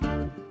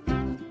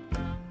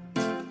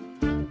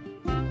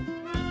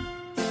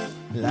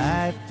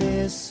Life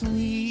is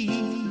sweet.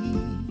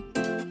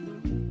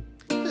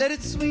 Let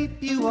it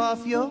sweep you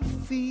off your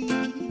feet.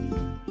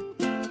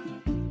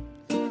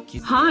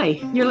 Hi,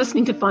 you're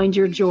listening to Find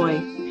Your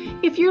Joy.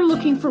 If you're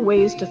looking for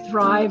ways to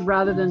thrive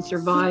rather than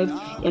survive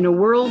in a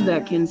world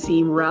that can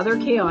seem rather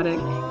chaotic,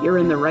 you're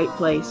in the right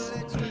place.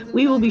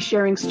 We will be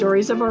sharing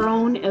stories of our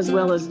own as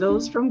well as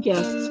those from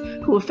guests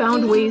who have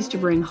found ways to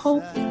bring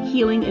hope,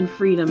 healing, and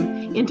freedom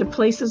into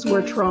places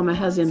where trauma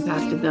has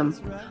impacted them.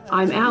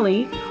 I'm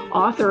Allie,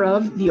 author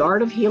of The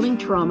Art of Healing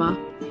Trauma,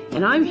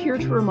 and I'm here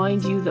to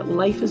remind you that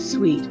life is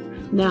sweet.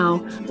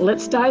 Now,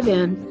 let's dive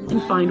in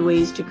and find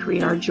ways to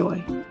create our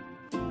joy.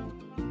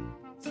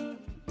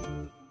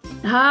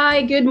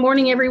 Hi, good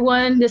morning,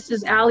 everyone. This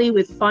is Allie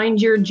with Find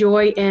Your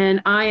Joy,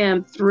 and I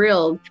am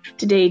thrilled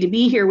today to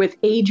be here with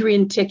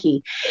Adrienne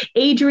Tickey.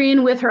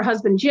 Adrienne, with her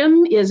husband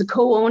Jim, is a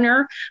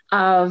co-owner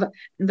of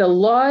the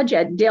Lodge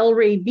at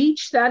Delray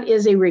Beach. That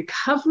is a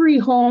recovery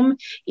home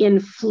in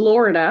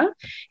Florida,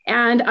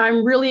 and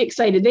I'm really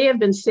excited. They have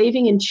been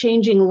saving and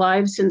changing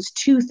lives since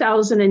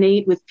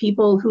 2008 with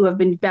people who have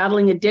been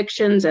battling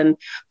addictions and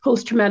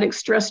post-traumatic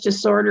stress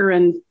disorder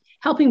and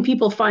helping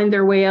people find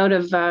their way out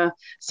of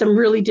some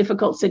really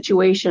difficult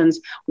situations.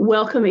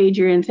 Welcome,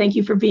 Adrienne. Thank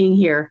you for being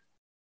here.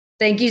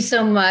 Thank you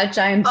so much.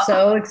 I am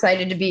so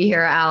excited to be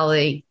here,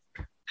 Allie.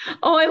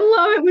 Oh, I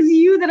love it. It was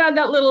you that had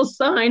that little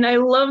sign. I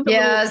love the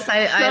yes,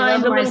 little sign, I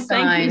love the my little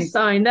sign. Thank you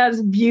sign.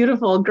 That's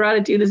beautiful.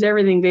 Gratitude is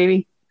everything,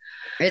 baby.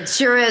 It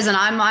sure is. And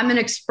I'm an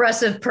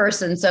expressive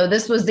person. So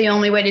this was the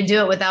only way to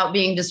do it without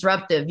being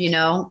disruptive. You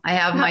know, I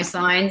have my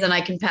signs and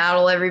I can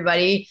paddle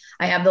everybody.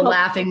 I have the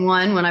laughing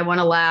one when I want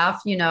to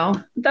laugh, you know.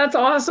 That's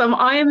awesome.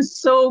 I am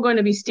so going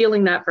to be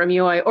stealing that from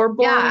you or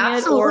borrowing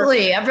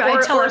absolutely. it.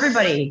 I tell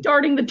everybody.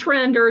 Starting the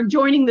trend or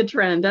joining the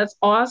trend. That's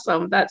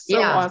awesome. That's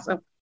so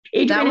awesome.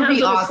 Adrienne has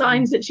little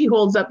signs that she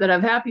holds up that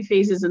have happy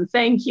faces and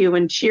thank you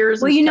and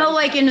cheers. Well, you know,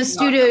 like in a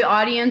studio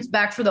audience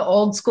back for the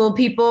old school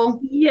people.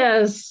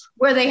 Yes.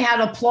 Where they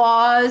had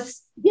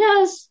applause.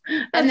 Yes.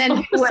 And then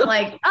people went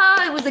like,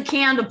 it was a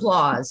canned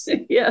applause.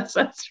 Yes,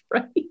 that's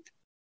right.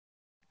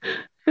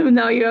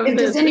 Now you have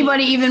Does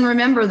anybody even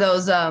remember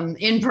those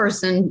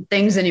in-person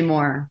things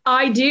anymore?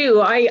 I do.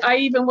 I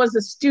even was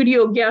a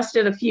studio guest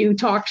at a few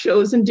talk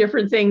shows and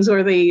different things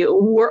where they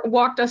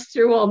walked us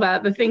through all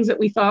that. The things that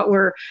we thought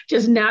were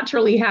just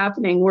naturally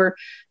happening were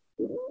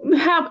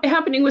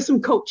happening with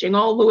some coaching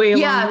all the way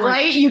along. Yeah,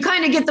 right. You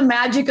kind of get the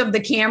magic of the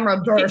camera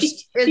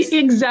burst.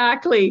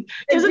 Exactly.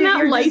 Isn't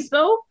that life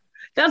though?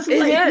 That's like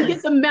you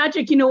get the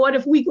magic. You know what?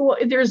 If we go,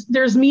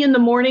 there's me in the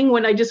morning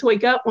when I just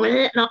wake up,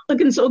 not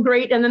looking so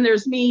great, and then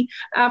there's me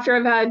after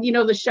I've had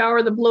the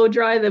shower, the blow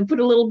dry, then put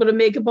a little bit of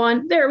makeup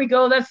on. There we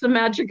go. That's the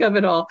magic of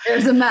it all.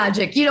 There's the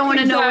magic. You don't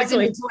want to know what's in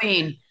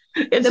between.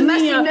 It's the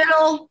messy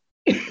middle.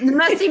 The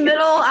messy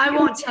middle, I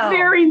won't tell.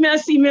 Very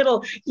messy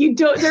middle. You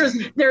don't.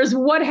 There's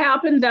what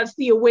happened. That's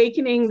the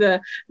awakening, the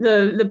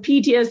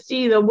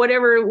PTSD, the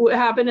whatever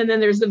happened, and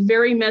then there's the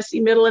very messy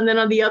middle. And then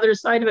on the other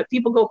side of it,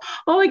 people go,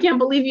 "Oh, I can't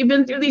believe you've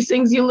been through these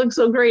things. You look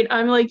so great."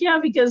 I'm like, "Yeah,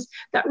 because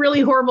that really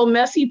horrible,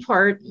 messy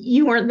part,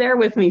 you weren't there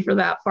with me for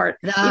that part."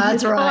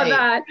 That's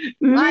right.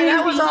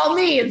 That was all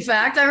me. In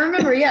fact, I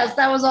remember. Yes,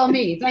 that was all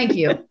me. Thank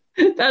you.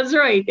 That's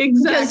right.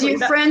 Exactly. Because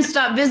your friends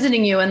stop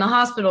visiting you in the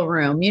hospital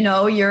room. You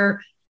know,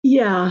 your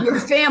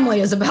family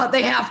is about,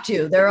 they have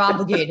to, they're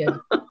obligated.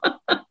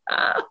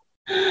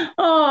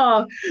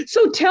 Oh,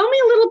 so tell me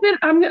a little bit.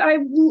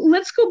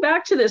 Let's go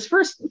back to this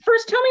first.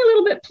 Tell me a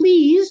little bit,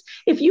 please,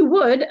 if you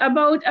would,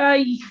 about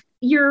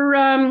your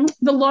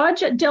the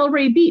Lodge at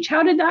Delray Beach.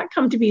 How did that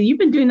come to be? You've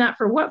been doing that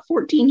for what,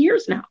 14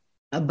 years now?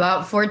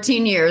 About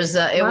 14 years.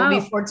 It will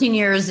be 14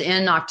 years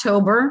in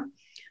October.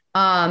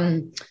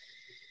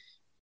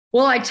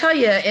 Well, I tell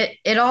you,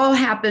 it all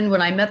happened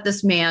when I met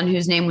this man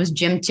whose name was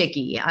Jim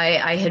Tickey.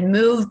 I had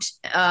moved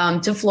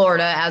to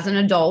Florida as an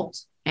adult,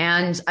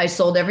 and I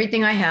sold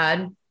everything I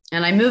had.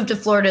 And I moved to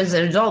Florida as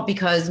an adult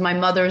because my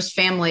mother's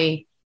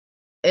family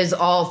is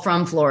all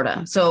from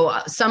Florida. So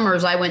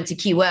summers I went to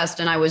Key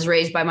West, and I was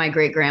raised by my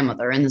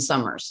great-grandmother in the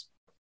summers.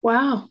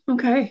 Wow.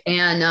 Okay.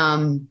 And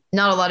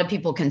not a lot of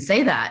people can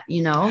say that,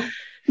 you know.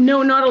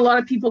 No, not a lot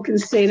of people can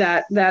say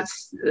that.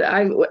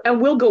 I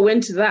will go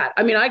into that.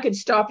 I mean, I could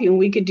stop you and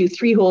we could do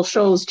 3 whole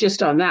shows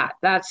just on that.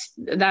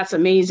 That's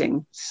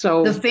amazing.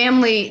 So the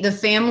family,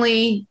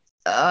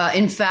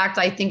 in fact,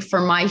 I think for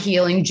my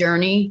healing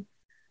journey,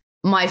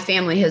 my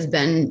family has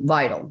been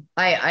vital.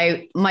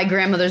 My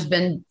grandmother's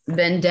been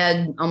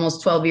dead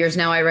almost 12 years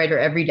now. I write her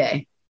every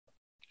day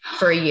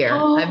for a year.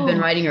 I've been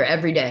writing her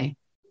every day.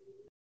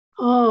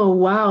 Oh,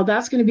 wow.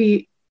 That's going to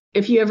be,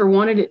 if you ever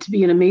wanted it to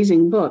be an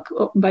amazing book.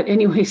 But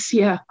anyways,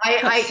 yeah.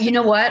 You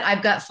know what?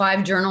 I've got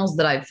 5 journals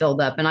that I've filled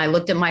up, and I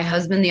looked at my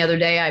husband the other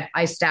day.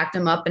 I stacked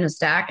them up in a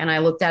stack, and I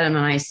looked at him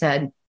and I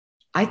said,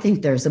 I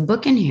think there's a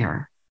book in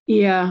here.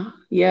 Yeah.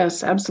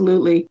 Yes,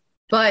 absolutely.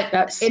 But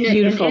in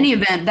any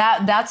event,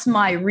 that's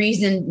my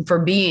reason for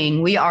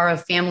being. We are a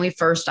family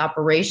first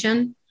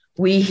operation.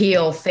 We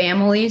heal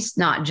families,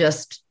 not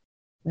just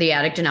the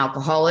addict and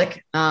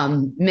alcoholic.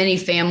 Many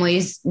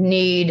families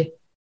need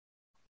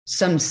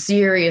some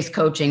serious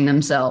coaching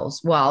themselves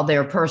while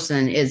their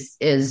person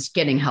is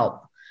getting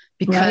help,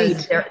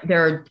 because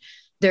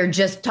they're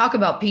just, talk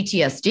about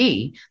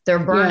PTSD. They're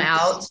burnt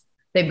out.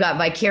 They've got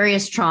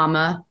vicarious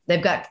trauma.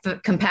 They've got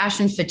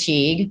compassion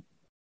fatigue.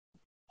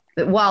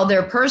 But while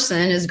their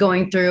person is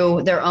going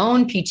through their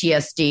own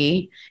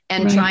PTSD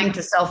and trying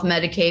to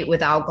self-medicate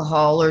with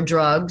alcohol or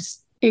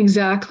drugs.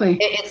 Exactly.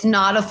 It's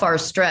not a far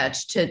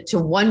stretch to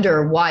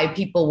wonder why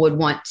people would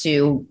want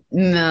to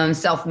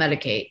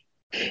self-medicate.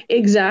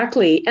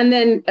 Exactly. And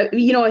then,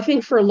 I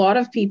think for a lot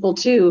of people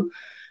too,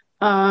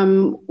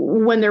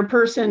 when their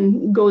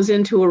person goes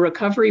into a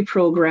recovery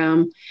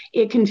program,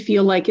 it can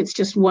feel like it's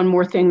just one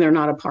more thing they're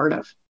not a part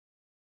of.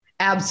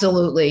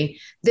 Absolutely.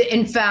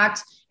 In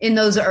fact, in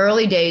those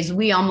early days,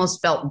 we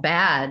almost felt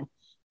bad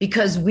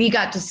because we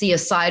got to see a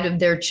side of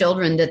their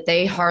children that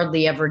they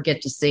hardly ever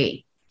get to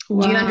see.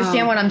 Wow. Do you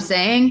understand what I'm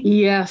saying?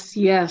 Yes.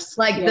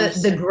 Like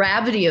the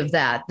gravity of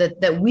that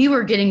we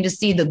were getting to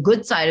see the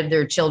good side of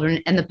their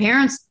children, and the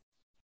parents,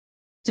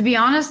 to be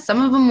honest,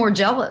 some of them were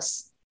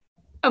jealous.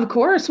 Of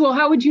course. Well,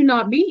 how would you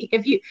not be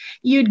if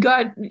you'd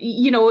got,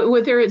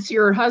 whether it's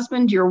your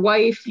husband, your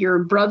wife, your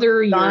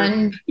brother,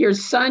 your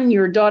son,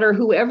 your daughter,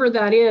 whoever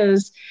that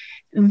is,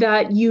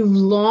 that you've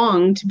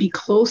longed to be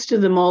close to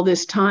them all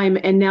this time.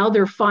 And now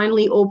they're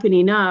finally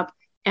opening up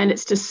and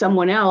it's to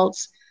someone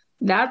else.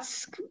 How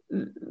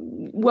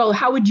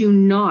would you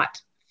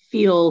not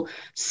feel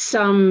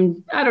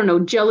some, I don't know,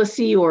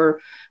 jealousy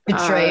or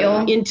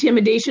betrayal,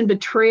 intimidation,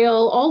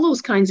 betrayal, all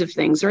those kinds of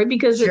things, right?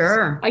 Because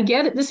I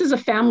get it. This is a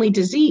family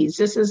disease.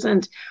 This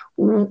isn't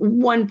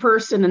one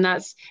person, and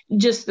that's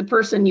just the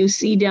person you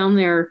see down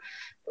there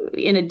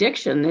in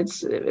addiction.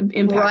 It's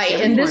impacts right.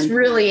 everyone. And this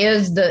really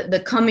is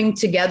the coming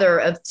together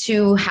of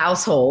two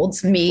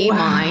households,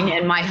 mine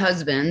and my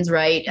husband's,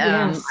 right?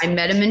 Yes. I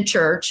met him in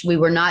church. We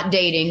were not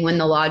dating when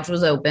the lodge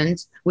was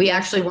opened. We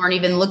actually weren't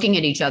even looking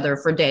at each other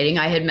for dating.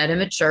 I had met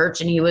him at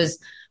church and he was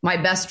my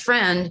best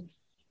friend.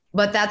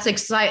 But that's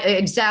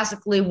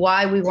exactly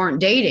why we weren't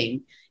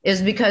dating,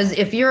 is because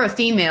if you're a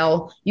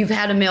female, you've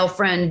had a male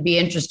friend be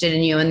interested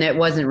in you and it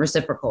wasn't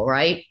reciprocal,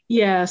 right?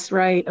 Yes,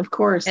 right. Of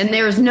course. And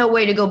there's no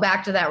way to go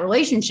back to that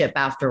relationship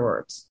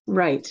afterwards.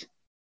 Right.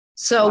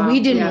 So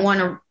we didn't want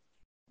to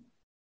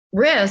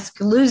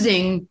risk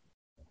losing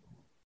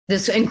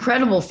this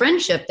incredible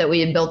friendship that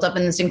we had built up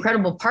and this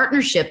incredible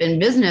partnership in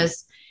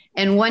business.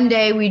 And one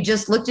day we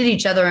just looked at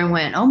each other and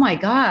went, oh my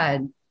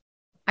God,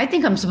 I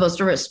think I'm supposed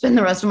to spend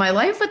the rest of my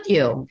life with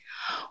you.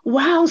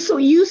 Wow. So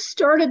you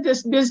started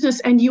this business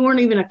and you weren't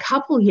even a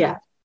couple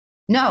yet?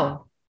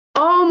 No.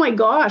 Oh my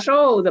gosh.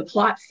 Oh, the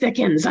plot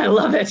thickens. I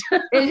love it.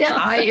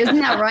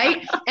 Isn't that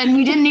right? And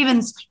we didn't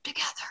even sleep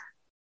together.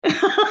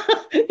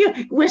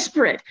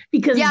 Whisper it,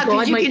 because God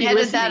you might can be edit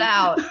listening. that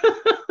out.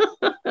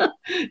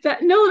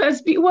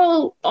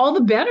 All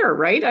the better,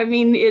 right? I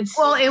mean, it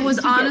was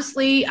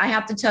honestly, I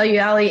have to tell you,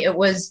 Allie, it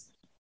was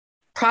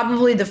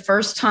probably the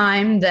first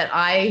time that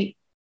I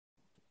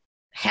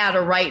had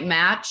a right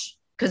match,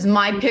 because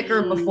my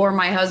picker before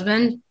my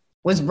husband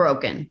was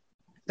broken.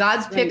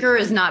 God's picker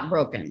is not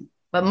broken,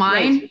 but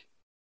mine,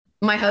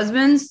 my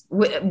husband's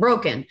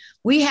broken.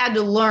 We had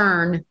to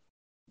learn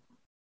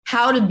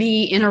how to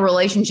be in a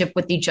relationship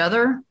with each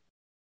other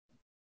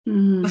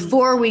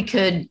before we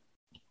could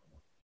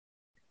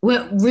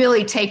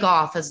really take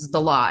off as the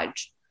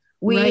lodge.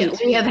 We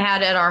have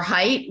had, at our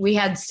height, we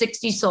had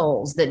 60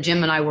 souls that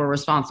Jim and I were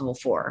responsible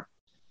for.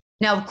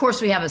 Now, of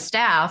course, we have a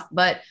staff,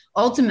 but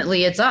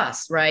ultimately it's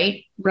us,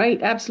 right?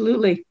 Right,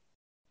 absolutely.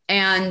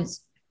 And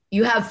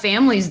you have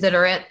families that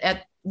are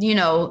at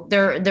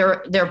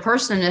their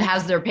person that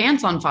has their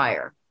pants on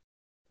fire.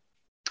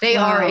 They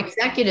are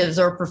executives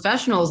or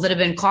professionals that have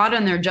been caught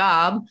on their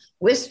job,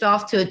 whisked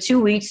off to a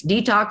 2 weeks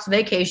detox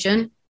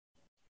vacation.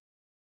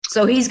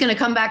 So he's going to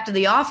come back to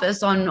the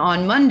office on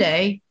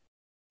Monday,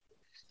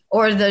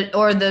 or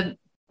the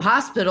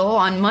hospital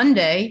on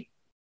Monday,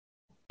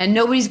 and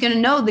nobody's going to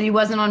know that he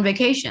wasn't on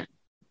vacation.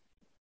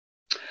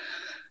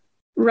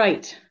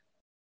 Right.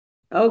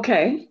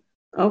 Okay.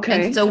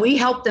 And so we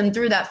helped them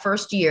through that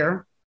first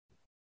year.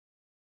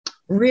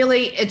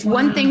 Really, it's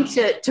one thing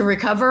to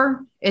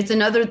recover. It's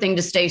another thing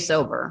to stay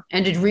sober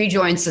and to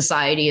rejoin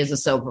society as a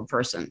sober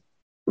person.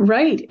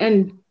 Right.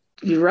 And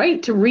you're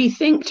right, to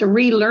rethink, to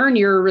relearn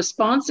your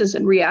responses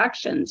and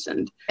reactions.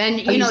 And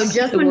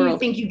just when you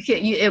think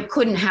it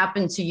couldn't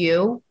happen to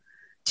you,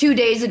 2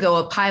 days ago,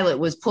 a pilot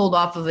was pulled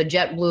off of a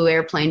JetBlue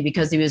airplane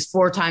because he was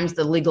 4 times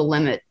the legal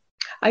limit.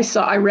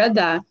 I read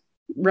that.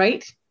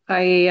 Right.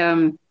 He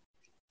had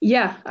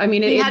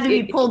to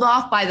be pulled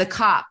off by the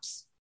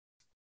cops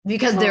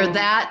because they're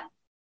that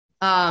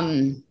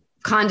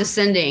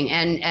condescending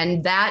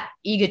and that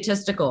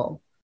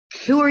egotistical.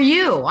 Who are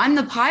you? I'm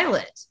the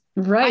pilot.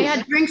 Right. I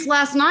had drinks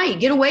last night.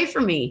 Get away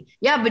from me.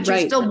 Yeah, but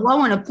you're still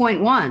blowing a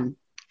 0.1.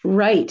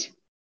 Right.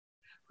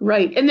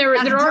 Right. And there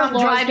are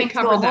laws driving to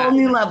cover to a whole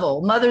new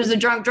level. Mothers of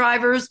drunk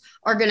drivers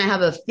are going to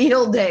have a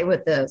field day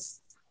with this.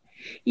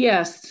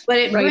 Yes. But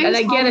it right. And brings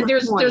I get home it. the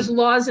There's point.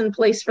 laws in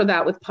place for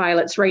that with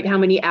pilots, right? How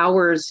many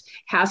hours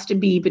has to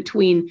be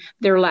between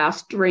their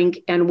last drink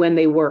and when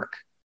they work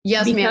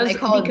Yes, ma'am. They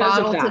call it because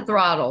of bottle to that.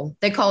 throttle.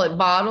 They call it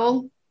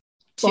bottle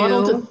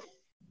Bottle to to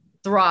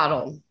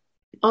throttle.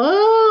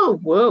 Oh,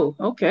 whoa.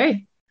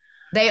 Okay.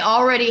 They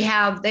already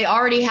have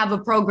a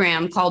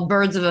program called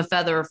Birds of a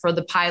Feather for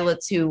the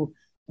pilots who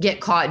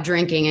get caught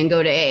drinking and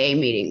go to AA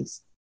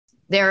meetings.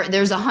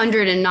 There's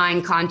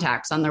 109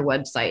 contacts on their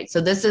website.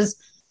 So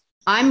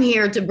I'm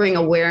here to bring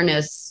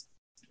awareness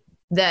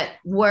that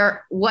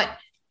what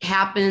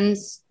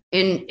happens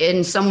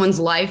in someone's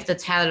life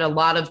that's had a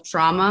lot of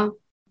trauma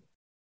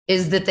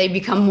is that they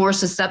become more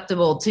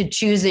susceptible to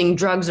choosing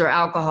drugs or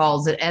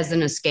alcohols as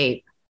an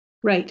escape.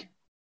 Right.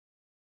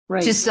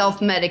 Right. To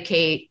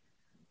self-medicate,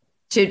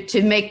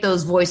 to make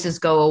those voices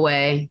go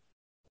away,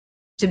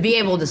 to be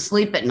able to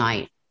sleep at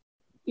night.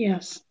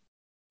 Yes.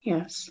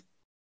 Yes.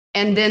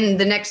 And then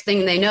the next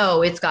thing they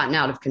know, it's gotten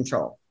out of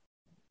control.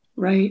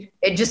 Right.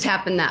 It just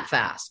happened that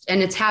fast.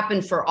 And it's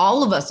happened for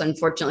all of us,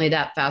 unfortunately,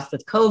 that fast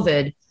with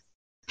COVID,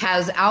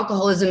 has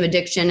alcoholism,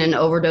 addiction, and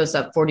overdose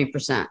up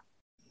 40%.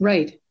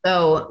 Right.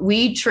 So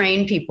we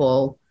train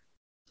people,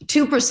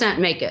 2%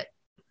 make it.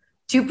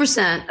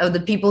 2% of the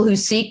people who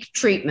seek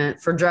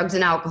treatment for drugs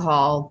and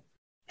alcohol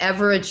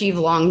ever achieve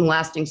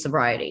long-lasting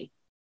sobriety.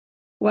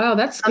 Wow,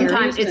 that's scary.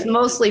 Sometimes it's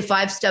mostly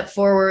 5 step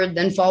forward,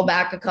 then fall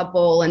back a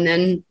couple, and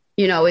then,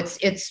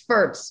 it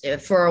spurts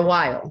for a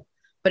while.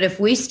 But if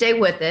we stay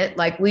with it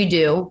like we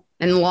do,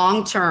 and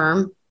long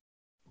term,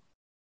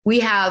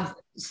 we have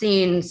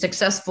seen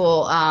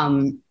successful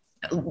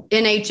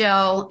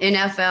NHL,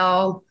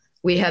 NFL.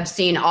 We have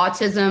seen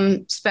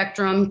autism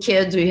spectrum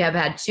kids. We have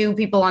had 2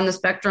 people on the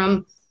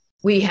spectrum.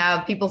 We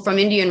have people from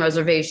Indian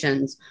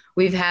reservations.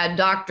 We've had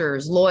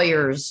doctors,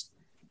 lawyers,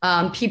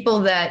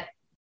 people that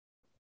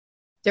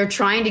they're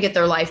trying to get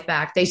their life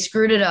back. They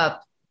screwed it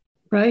up.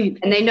 Right.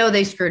 And they know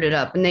they screwed it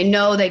up. And they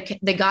know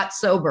they got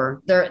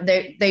sober.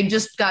 They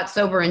just got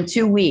sober in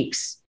 2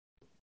 weeks.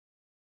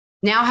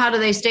 Now, how do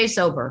they stay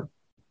sober?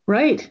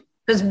 Right.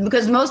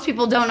 Because most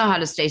people don't know how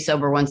to stay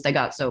sober once they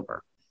got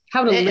sober.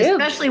 How to live.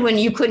 Especially when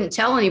you couldn't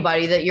tell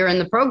anybody that you're in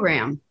the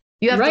program.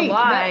 You have to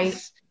lie.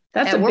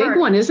 That's a big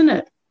one, isn't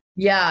it?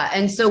 Yeah.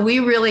 And so we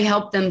really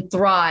help them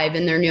thrive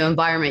in their new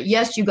environment.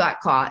 Yes, you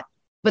got caught.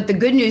 But the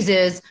good news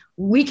is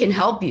we can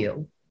help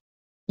you.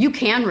 You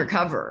can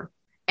recover.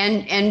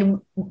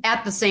 And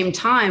at the same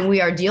time,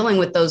 we are dealing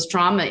with those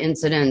trauma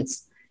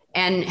incidents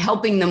and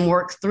helping them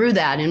work through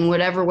that in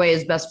whatever way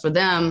is best for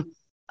them.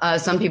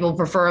 Some people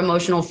prefer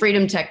emotional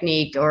freedom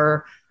technique,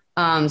 or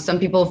some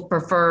people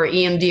prefer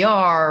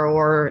EMDR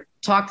or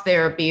talk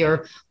therapy,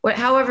 or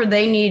however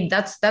they need.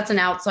 That's an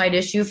outside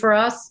issue for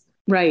us.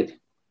 Right.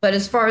 But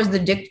as far as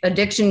the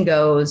addiction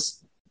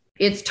goes,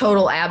 it's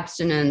total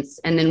abstinence.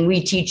 And then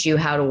we teach you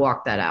how to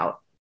walk that out.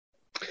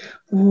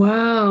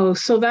 Wow.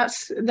 So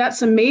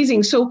that's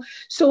amazing. So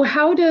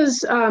how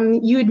does,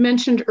 you had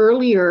mentioned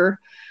earlier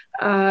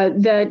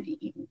that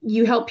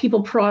you help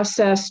people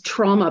process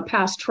trauma,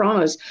 past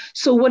traumas.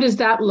 So what does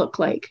that look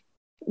like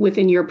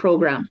within your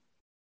program?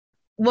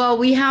 Well,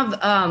 we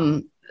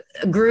have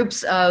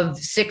groups of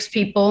 6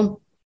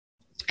 people,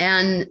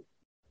 and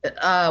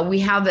we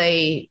have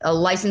a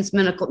licensed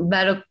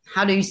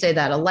how do you say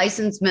that? A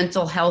licensed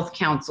mental health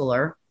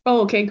counselor.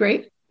 Oh, okay,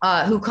 great.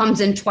 Who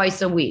comes in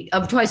twice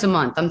a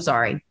month. I'm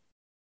sorry.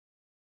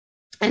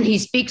 And he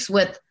speaks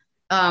with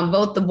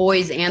both the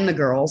boys and the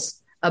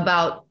girls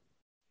about,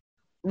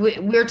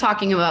 we're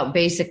talking about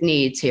basic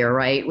needs here,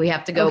 right? We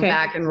have to go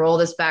back and roll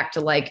this back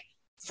to like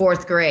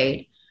 4th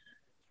grade.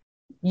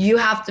 You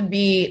have to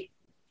be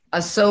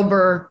a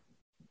sober,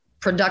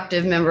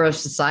 productive member of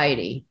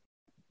society.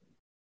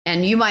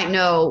 And you might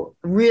know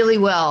really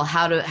well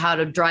how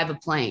to drive a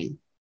plane.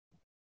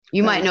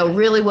 You might know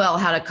really well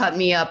how to cut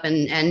me up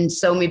and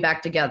sew me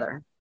back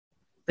together,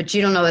 but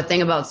you don't know a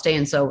thing about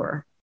staying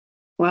sober.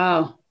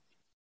 Wow.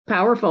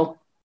 Powerful.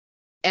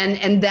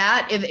 And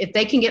that, if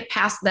they can get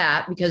past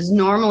that, because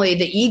normally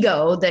the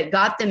ego that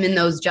got them in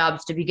those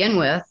jobs to begin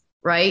with,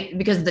 right?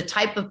 Because the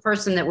type of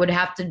person that would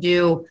have to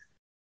do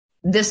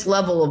this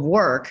level of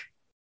work,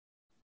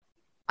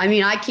 I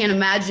mean, I can't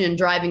imagine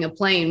driving a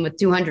plane with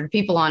 200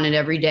 people on it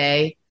every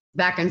day,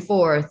 back and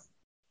forth,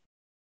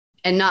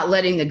 and not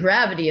letting the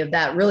gravity of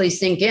that really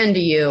sink into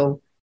you,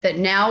 that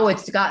now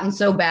it's gotten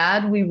so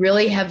bad. We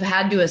really have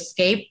had to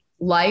escape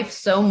life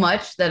so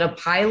much that a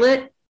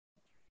pilot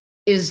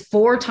is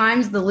 4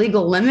 times the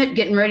legal limit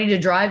getting ready to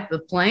drive the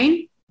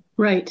plane.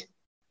 Right.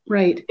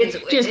 Right. It's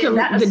just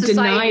the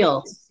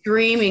denial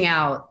screaming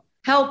out,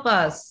 help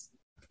us.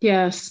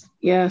 Yes.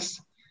 Yes.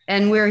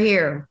 And we're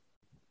here.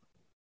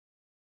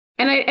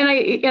 And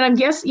I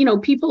guess,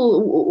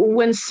 people,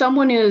 when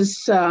someone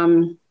is,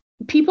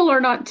 people are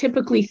not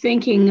typically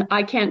thinking,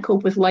 I can't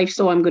cope with life,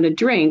 so I'm going to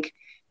drink.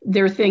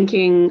 They're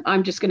thinking,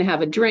 I'm just going to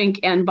have a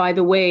drink. And by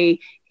the way,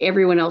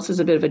 everyone else is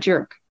a bit of a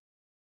jerk.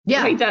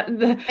 Yeah. Right?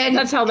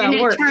 That's how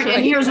that works. Right?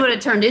 And here's what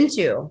it turned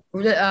into,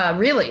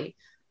 really.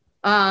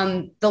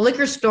 The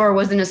liquor store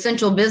was an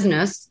essential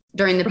business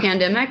during the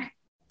pandemic.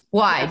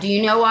 Why? Do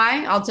you know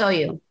why? I'll tell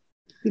you.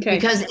 Okay.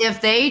 Because if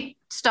they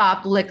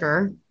stopped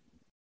liquor,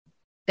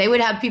 they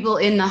would have people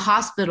in the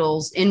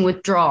hospitals in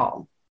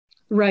withdrawal.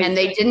 Right. And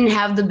they didn't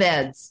have the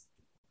beds.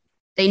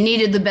 They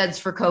needed the beds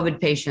for COVID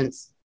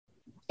patients.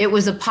 It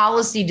was a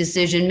policy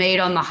decision made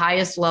on the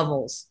highest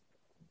levels.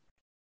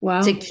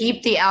 Wow. To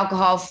keep the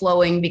alcohol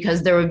flowing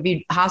because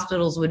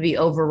hospitals would be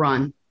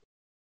overrun.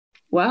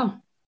 Wow.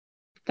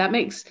 That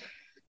makes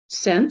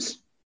sense.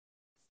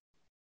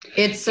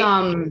 It's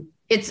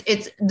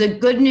the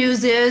good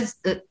news is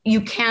that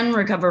you can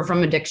recover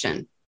from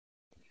addiction.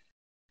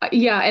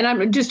 Yeah. And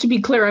I'm just to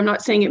be clear, I'm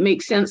not saying it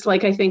makes sense.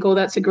 Like I think, oh,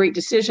 that's a great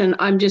decision.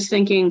 I'm just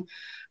thinking,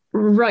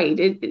 right.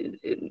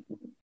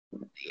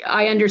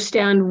 I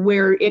understand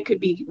where it could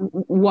be,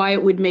 why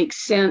it would make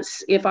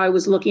sense if I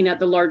was looking at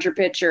the larger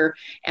picture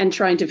and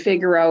trying to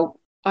figure out,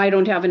 I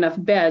don't have enough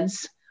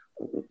beds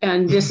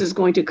and this is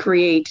going to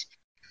create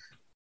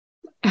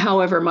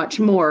however much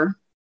more.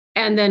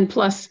 And then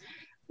plus,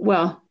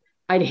 well,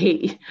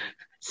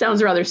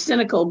 sounds rather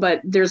cynical,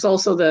 but there's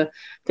also the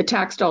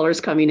tax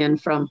dollars coming in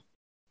from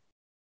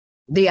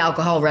the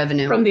alcohol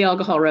revenue.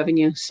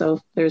 So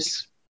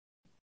there's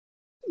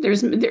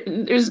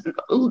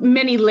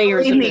many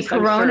layers. Believe me,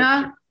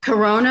 Corona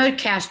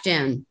cashed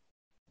in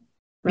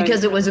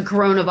because it was a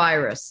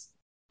coronavirus.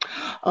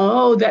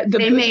 Oh,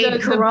 they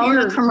made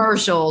Corona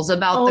commercials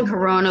about the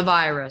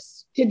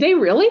coronavirus. Did they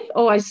really?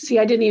 Oh, I see.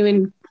 I didn't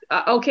even.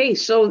 Okay,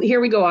 so here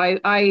we go. I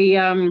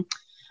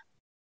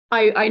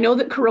know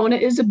that Corona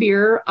is a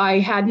beer. I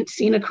hadn't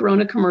seen a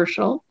Corona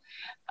commercial.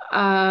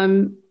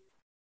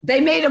 They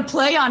made a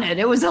play on it.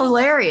 It was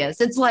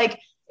hilarious. It's like,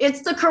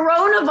 it's the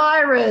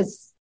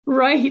coronavirus.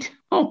 Right.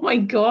 Oh my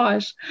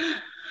gosh.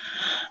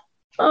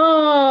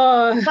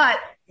 Oh. But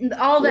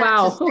all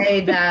that to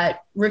say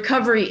that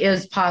recovery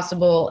is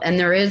possible and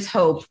there is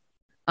hope.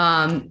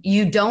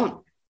 You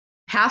don't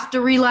have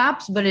to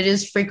relapse, but it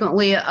is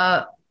frequently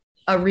a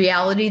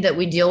reality that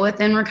we deal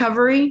with in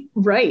recovery.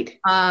 Right.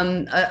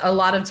 A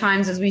lot of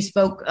times, as we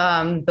spoke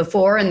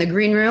before in the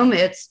green room,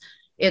 it's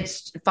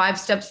 5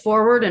 steps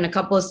forward and a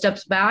couple of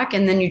steps back,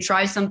 and then you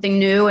try something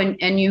new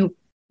and you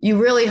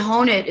really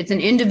hone it. It's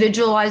an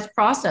individualized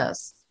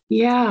process.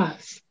 Yeah.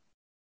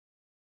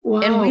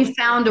 Wow. And we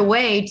found a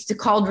way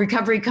called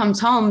Recovery Comes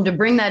Home to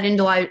bring that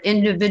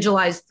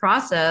individualized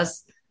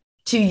process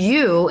to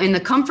you in the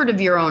comfort of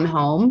your own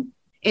home,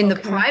 in the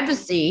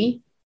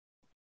privacy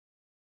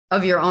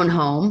of your own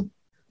home.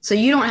 So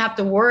you don't have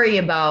to worry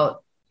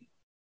about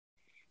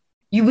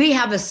you. We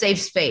have a safe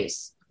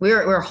space.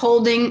 We're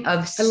holding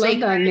a I love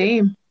that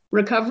name.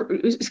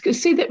 Recovery.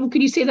 Say that.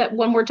 Could you say that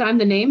one more time?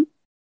 The name?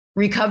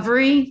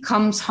 Recovery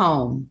Comes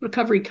Home.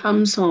 Recovery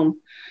Comes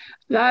Home.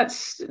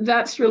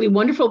 That's really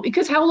wonderful.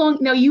 Because how long?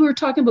 Now you were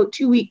talking about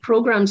 2-week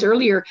programs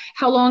earlier.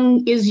 How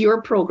long is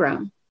your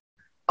program?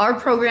 Our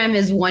program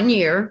is 1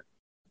 year.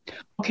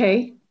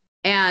 Okay.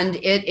 And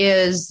it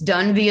is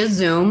done via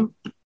Zoom.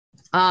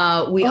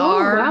 We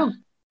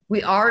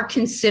are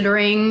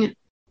considering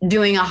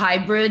doing a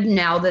hybrid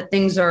now that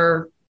things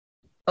are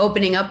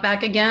opening up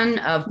back again.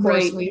 Of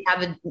course, we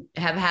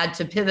have had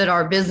to pivot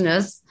our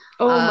business.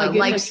 Oh my goodness,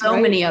 like so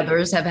many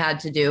others have had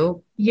to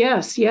do.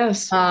 Yes.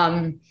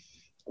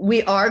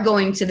 We are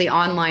going to the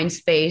online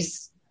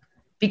space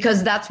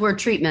because that's where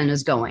treatment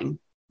is going.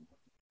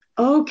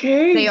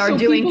 Okay. They are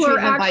doing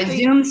treatment by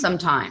Zoom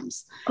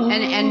sometimes.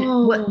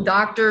 And what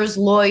doctors,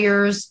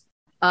 lawyers,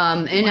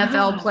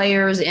 NFL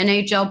players,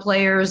 NHL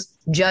players,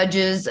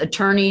 judges,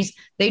 attorneys,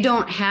 they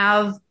don't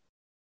have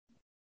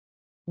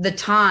the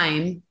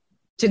time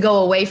to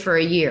go away for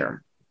a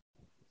year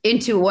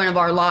into one of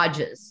our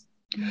lodges.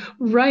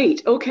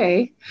 Right.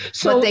 Okay.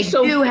 But they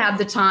do have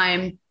the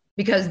time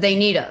because they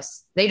need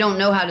us. They don't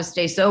know how to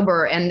stay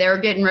sober and they're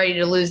getting ready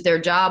to lose their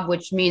job,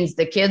 which means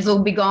the kids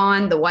will be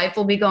gone, the wife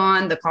will be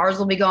gone, the cars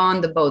will be gone,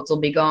 the boats will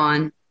be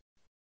gone.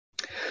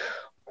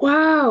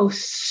 Wow.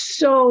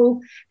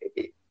 So,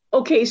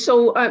 okay.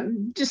 So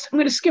I'm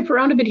going to skip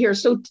around a bit here.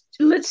 So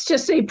let's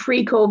just say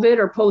pre-COVID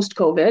or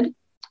post-COVID.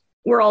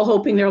 We're all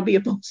hoping there'll be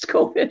a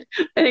post-COVID.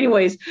 But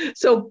anyways,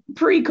 so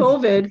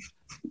pre-COVID,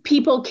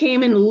 people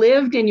came and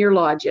lived in your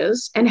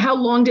lodges. And how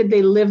long did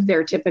they live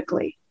there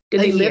typically?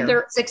 Did they live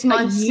there 6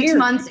 months? 6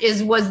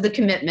 months was the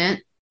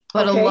commitment,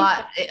 but a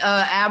lot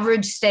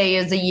average stay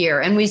is a year,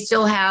 and we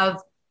still have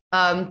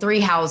 3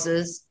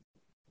 houses.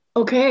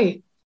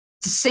 Okay,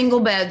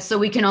 single beds, so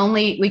we can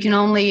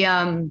only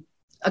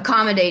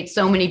accommodate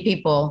so many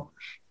people.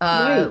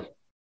 Right.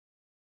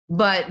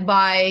 But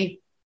by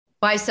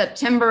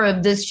September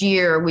of this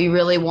year, we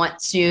really want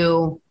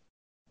to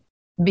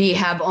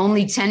have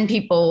only 10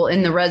 people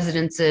in the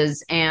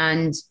residences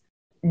and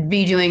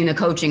be doing the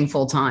coaching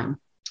full time.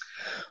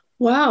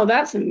 Wow,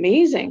 that's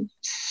amazing.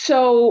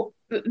 So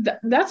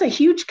that's a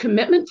huge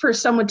commitment for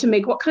someone to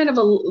make. What kind of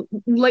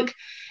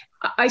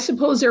I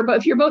suppose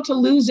if you're about to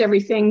lose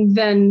everything,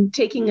 then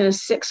taking a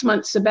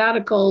 6-month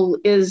sabbatical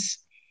is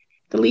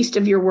the least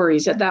of your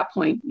worries at that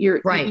point. You're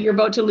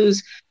about to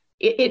lose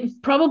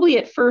it probably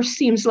at first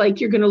seems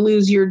like you're going to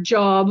lose your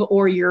job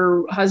or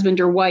your husband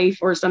or wife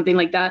or something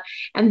like that.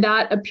 And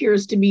that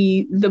appears to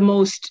be the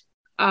most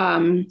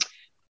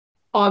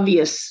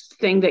obvious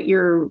thing that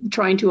you're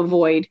trying to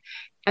avoid.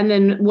 And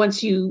then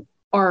once you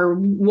are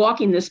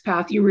walking this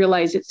path, you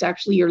realize it's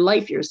actually your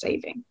life you're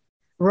saving.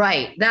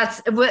 Right.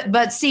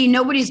 But see,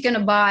 nobody's going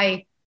to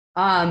buy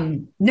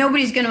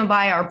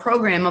our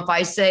program if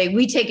I say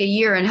we take a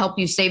year and help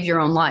you save your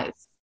own life.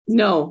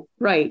 No,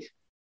 right.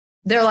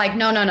 They're like,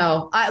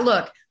 no.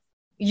 Look,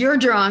 you're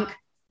drunk.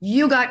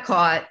 You got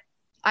caught.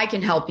 I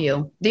can help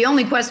you. The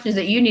only questions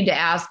that you need to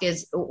ask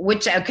is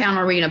which account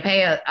are we going to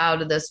pay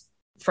out of this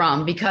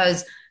from?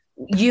 Because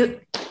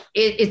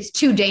it's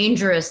too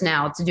dangerous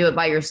now to do it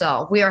by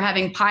yourself. We are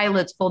having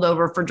pilots pulled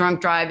over for drunk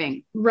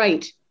driving.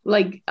 Right.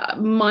 Like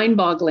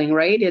mind-boggling,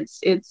 right?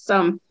 It's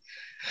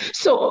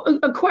so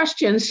a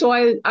question. So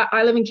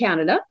I live in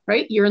Canada,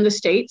 right? You're in the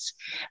States.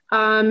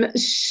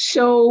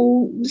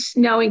 So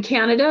now in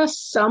Canada,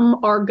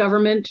 some are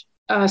government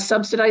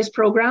subsidized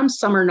programs,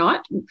 some are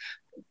not.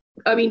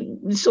 I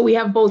mean, so we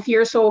have both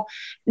here. So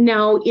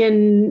now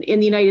in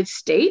the United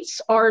States,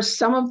 are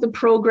some of the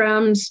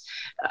programs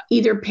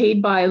either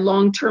paid by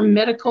long-term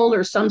medical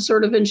or some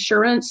sort of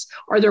insurance?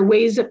 Are there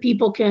ways that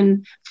people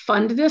can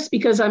fund this?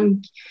 Because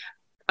I'm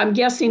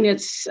guessing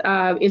it's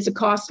a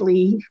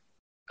costly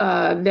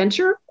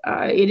venture.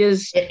 It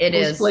is. It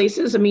is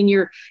places. I mean,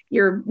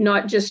 you're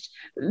not just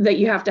that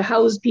you have to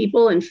house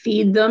people and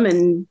feed them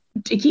and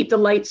to keep the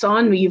lights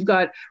on. You've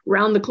got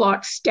round the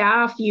clock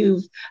staff.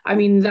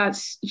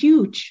 That's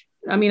huge.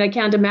 I mean, I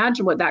can't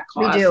imagine what that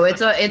costs. We do.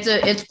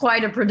 It's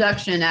quite a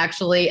production,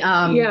 actually.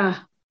 Yeah.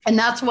 And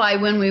that's why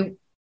when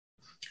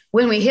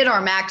we hit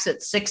our max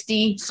at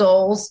 60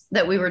 souls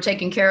that we were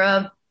taking care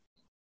of,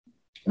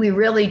 we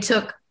really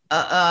took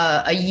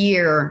a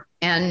year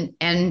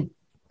and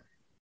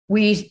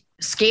we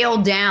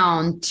scaled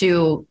down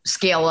to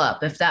scale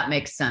up, if that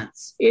makes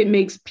sense. It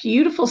makes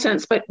beautiful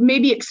sense, but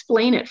maybe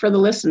explain it for the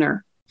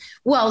listener.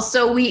 Well,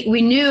 so we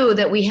knew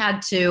that we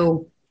had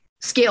to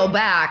scale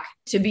back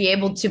to be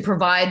able to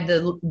provide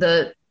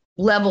the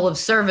level of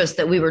service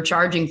that we were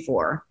charging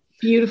for.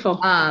 Beautiful.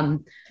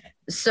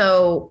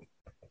 So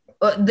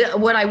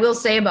what I will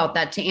say about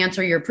that, to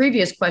answer your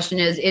previous question,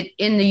 is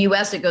in the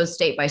US, it goes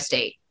state by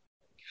state.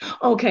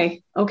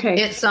 Okay.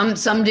 Some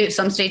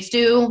states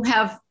do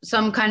have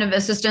some kind of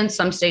assistance.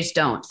 Some states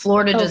don't.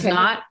 Florida does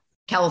not.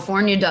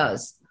 California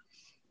does.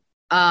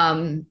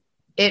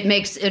 It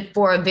makes it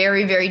for a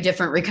very, very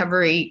different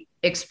recovery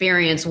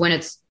experience when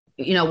it's,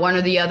 one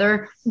or the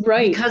other.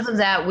 Right. Because of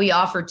that, we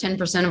offer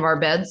 10% of our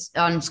beds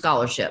on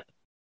scholarship.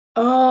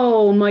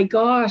 Oh my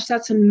gosh,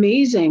 that's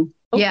amazing.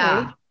 Okay.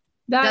 Yeah.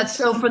 That's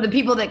so for the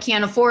people that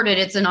can't afford it,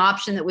 it's an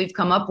option that we've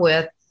come up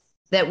with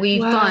that we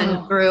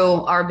fund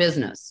through our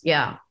business.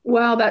 Yeah.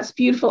 Wow, that's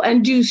beautiful.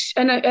 And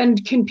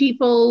can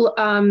people?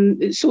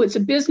 So it's a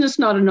business,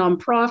 not a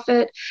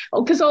nonprofit.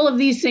 Oh, because all of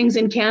these things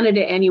in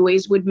Canada,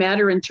 anyways, would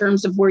matter in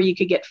terms of where you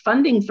could get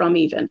funding from,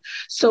 even.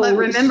 So, but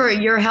remember,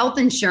 your health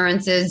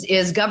insurance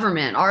is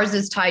government. Ours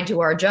is tied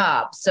to our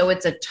job, so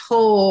it's a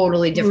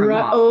totally different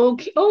model.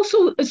 Okay. Oh,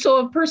 so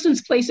a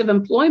person's place of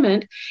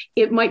employment,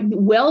 it might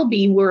well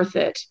be worth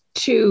it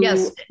to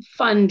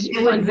fund.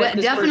 It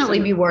would definitely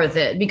be worth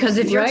it, because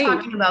if you're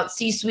talking about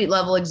C-suite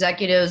level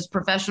executives,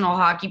 professional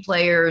hockey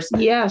players,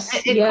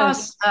 it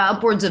costs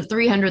upwards of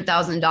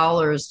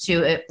 $300,000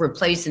 to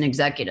replace an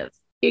executive.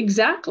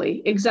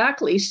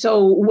 Exactly.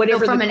 So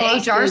whatever. So from an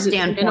HR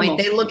standpoint,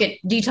 they look at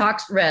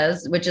detox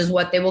res, which is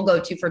what they will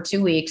go to for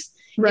 2 weeks.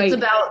 Right. It's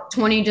about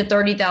 $20,000 to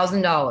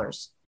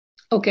 $30,000.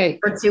 Okay.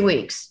 For 2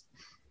 weeks.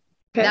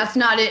 Okay. That's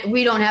not it.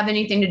 We don't have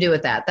anything to do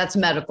with that. That's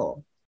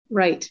medical.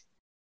 Right.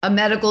 A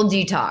medical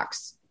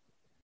detox.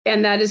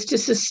 And that is to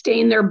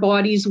sustain their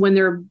bodies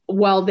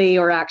while they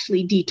are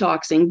actually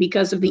detoxing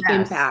because of the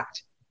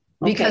impact.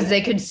 Okay. Because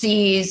they could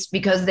seize,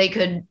 because they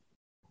could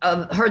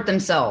hurt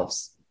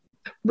themselves.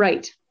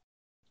 Right.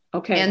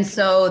 Okay. And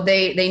so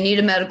they need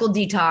a medical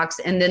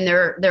detox, and then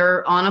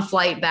they're on a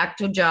flight back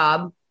to a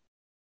job,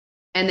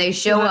 and they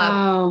show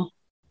up,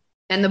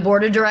 and the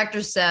board of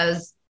directors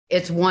says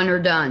it's one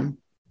or done.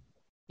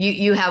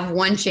 You have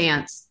one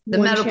chance. The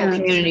medical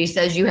community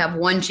says you have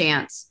one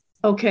chance.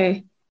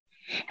 Okay.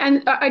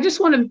 And I just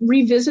want to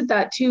revisit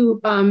that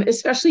too,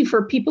 especially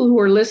for people who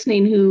are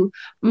listening who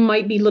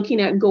might be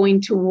looking at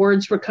going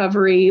towards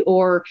recovery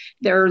or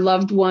their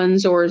loved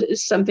ones or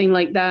something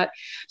like that.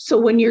 So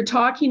when you're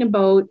talking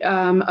about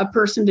a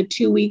person to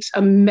 2 weeks,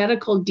 a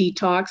medical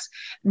detox,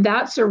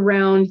 that's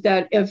around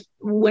that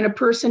when a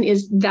person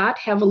is that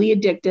heavily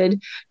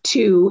addicted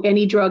to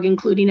any drug,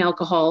 including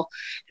alcohol,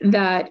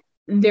 that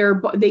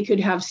they could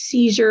have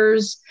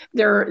seizures.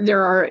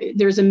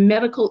 There's a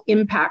medical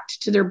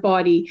impact to their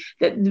body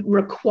that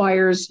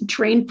requires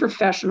trained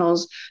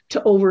professionals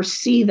to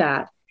oversee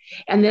that.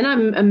 And then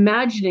I'm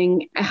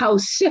imagining how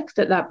sick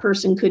that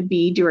person could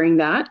be during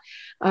that.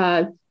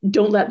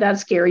 Don't let that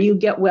scare you.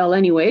 Get well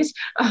anyways.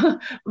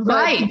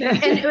 Right.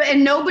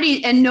 And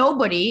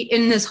nobody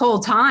in this whole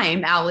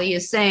time, Allie,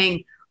 is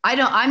saying,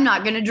 I'm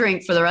not going to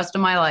drink for the rest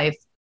of my life.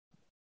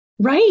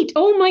 Right.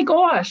 Oh my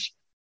gosh.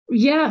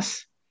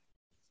 Yes.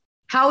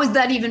 How is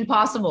that even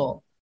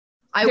possible?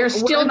 They're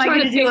still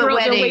trying to figure out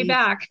their way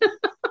back.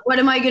 What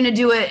am I going to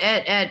do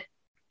at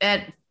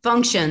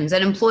functions,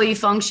 at employee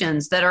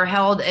functions that are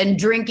held, and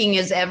drinking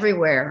is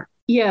everywhere?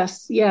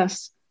 Yes.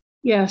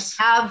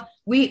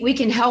 We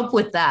can help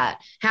with that.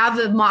 Have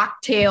a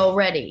mocktail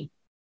ready.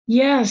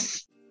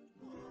 Yes.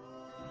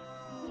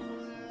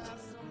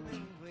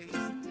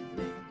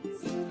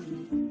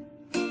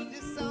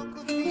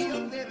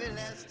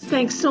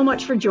 Thanks so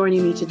much for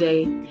joining me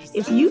today.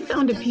 If you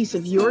found a piece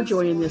of your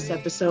joy in this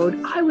episode,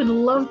 I would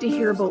love to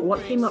hear about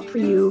what came up for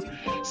you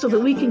so that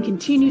we can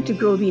continue to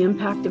grow the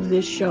impact of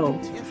this show.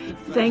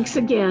 Thanks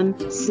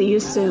again. See you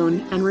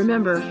soon. And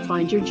remember,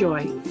 find your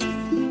joy.